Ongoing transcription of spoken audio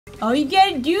All you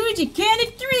gotta do is a count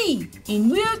of 3, and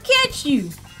we'll catch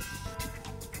you.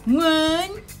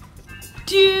 1,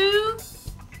 2,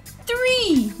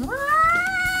 3.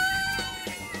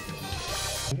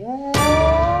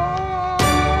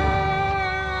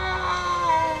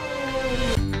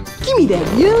 Give me that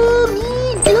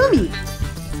yummy gummy.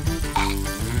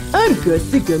 I'm Gus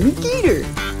the Gummy Gator.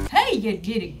 Hey, you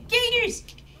little gators!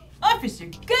 Officer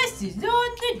Gus is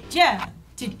on the job.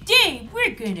 Today,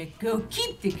 we're gonna go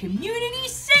keep the community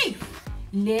safe.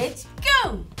 Let's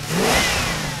go!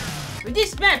 Well,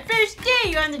 this is my first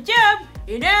day on the job,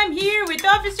 and I'm here with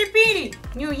Officer Petey.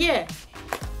 Oh yeah,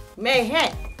 my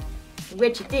hat.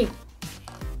 What you think?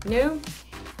 No?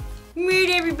 Where'd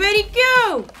everybody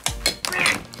go?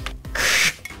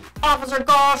 Officer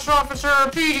Gus,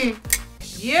 Officer Petey.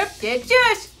 Yep, that's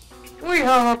us. We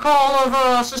have a call of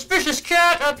a suspicious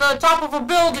cat at the top of a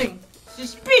building.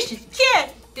 Suspicious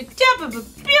cat? The top of a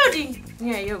building?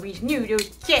 I always knew those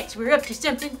cats were up to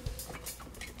something.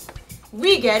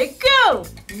 We gotta go.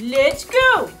 Let's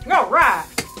go. All right.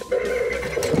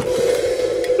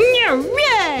 All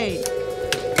right.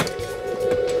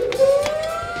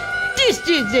 This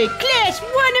is a Class 1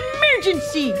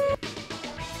 emergency.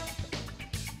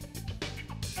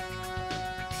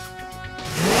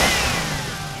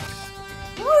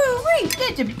 Woo-wee,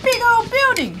 that's a big old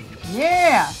building.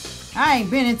 Yeah, I ain't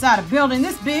been inside a building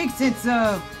this big since,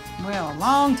 well, a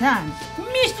long time.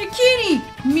 Mr. Kitty!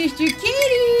 Mr.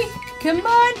 Kitty! Come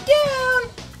on down!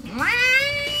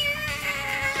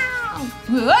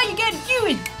 Well, all you gotta do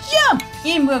is jump,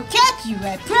 and we'll catch you,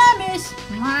 I promise.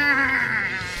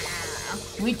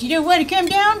 Wait, you don't want to come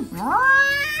down?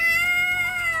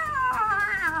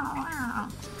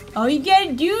 All you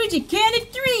gotta do is a count of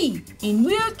 3, and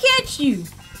we'll catch you.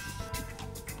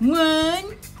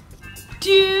 1,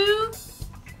 2,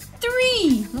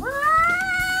 3.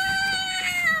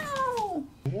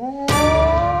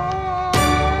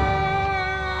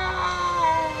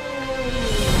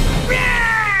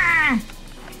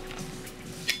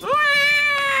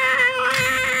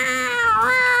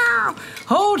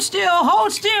 Hold still,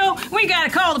 hold still. We gotta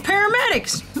call the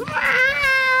paramedics. You're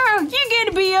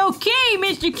gonna be okay,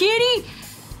 Mr. Kitty.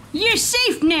 You're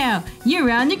safe now. You're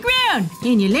on the ground,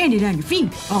 and you landed on your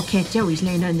feet. All cats always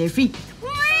land on their feet.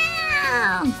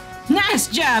 Nice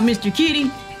job, Mr.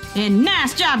 Kitty. And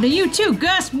nice job to you too,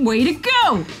 Gus. Way to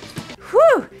go.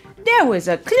 Whew, that was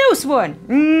a close one.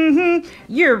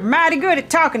 You're mighty good at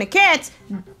talking to cats.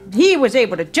 He was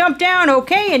able to jump down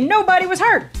okay, and nobody was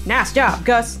hurt. Nice job,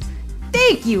 Gus.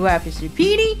 Thank you, Officer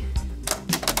Petey.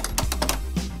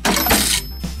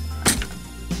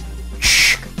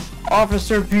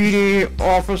 Officer Petey,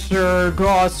 Officer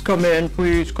Gus, come in,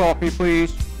 please. Coffee,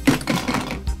 please.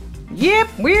 Yep,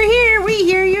 we're here. We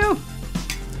hear you.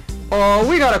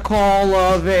 We got a call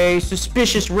of a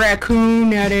suspicious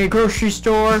raccoon at a grocery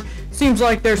store. Seems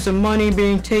like there's some money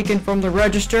being taken from the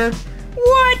register.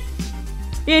 What?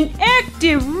 An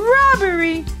active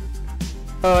robbery?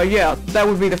 Yeah, that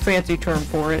would be the fancy term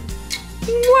for it.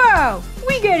 Wow,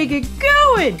 we gotta get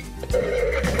going.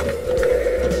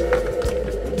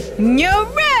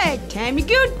 Alright, time to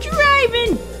go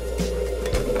driving.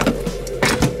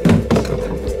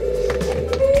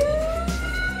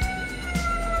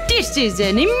 This is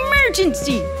an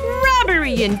emergency.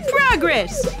 Robbery in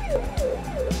progress.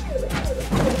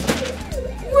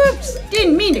 Whoops,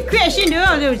 didn't mean to crash into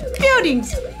all those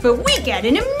buildings, but we got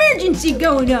an emergency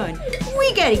going on.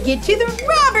 We gotta get to the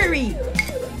robbery.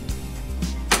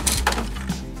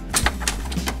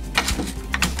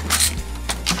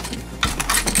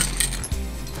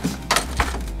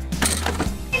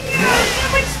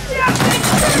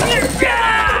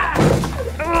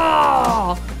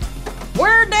 Oh,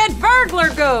 where'd that burglar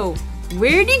go?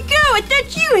 Where'd he go? I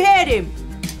thought you had him.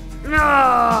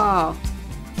 Oh.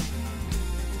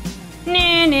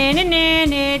 Na na na na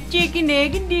na, chicken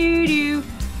egg and doo doo.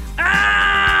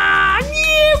 Ah,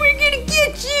 yeah, we're gonna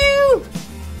get you.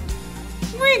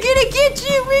 We're gonna get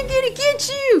you. We're gonna get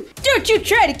you. Don't you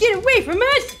try to get away from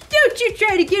us. Don't you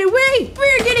try to get away.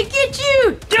 We're gonna get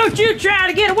you. Don't you try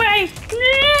to get away.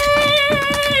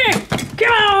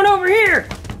 Come on over here.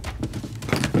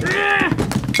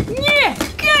 Yeah,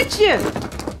 gotcha.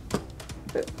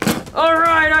 All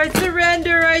right, I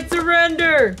surrender. I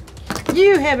surrender.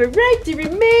 You have a right to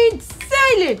remain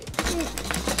silent.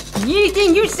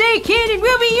 Anything you say can and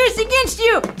will be used against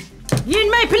you. In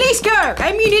my police car.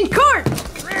 I mean in court.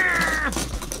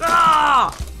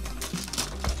 Ah!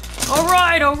 All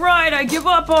right, I give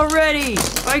up already.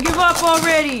 I give up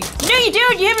already. No, you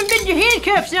don't. You haven't got your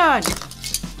handcuffs on.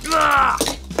 Ah!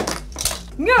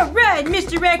 All right,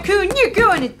 Mr. Raccoon, you're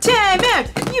going to time out.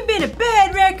 you've been a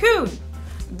bad raccoon.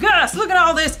 Gus, look at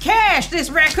all this cash this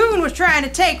raccoon was trying to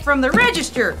take from the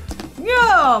register.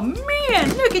 Oh man,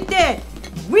 look at that.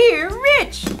 We're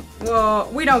rich. Well,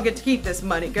 we don't get to keep this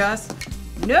money, Gus.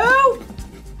 No?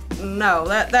 No,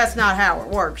 that's not how it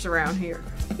works around here.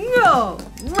 No,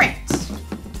 rats.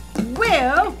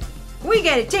 Well, we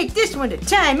gotta take this one to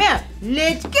timeout.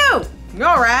 Let's go.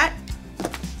 All right.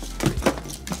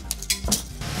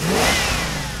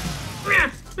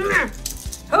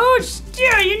 Hold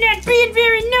still, you're not being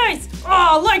very nice.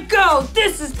 Oh, let go.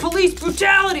 This is police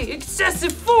brutality,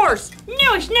 excessive force.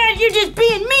 No, it's not. You're just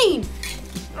being mean.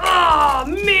 Oh,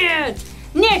 man.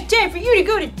 Now it's time for you to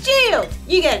go to jail.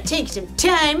 You gotta take some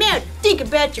time out. Think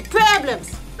about your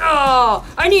problems. Oh,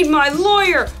 I need my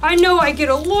lawyer. I know I get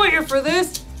a lawyer for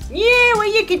this. Yeah,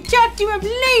 well, you can talk to him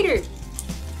later.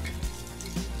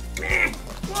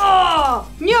 Oh,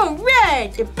 no,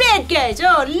 right. The bad guy's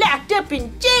all locked up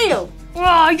in jail.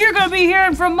 Oh, you're gonna be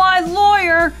hearing from my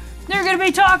lawyer. They're gonna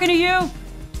be talking to you.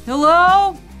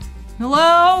 Hello?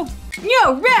 Hello?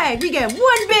 No, right. We got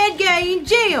one bad guy in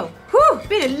jail. Whew,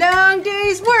 been a long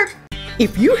day's work.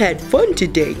 If you had fun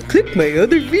today, click my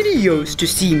other videos to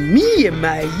see me and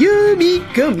my yummy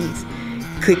gummies.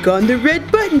 Click on the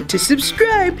red button to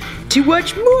subscribe to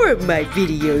watch more of my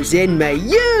videos and my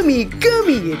yummy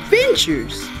gummy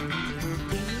adventures.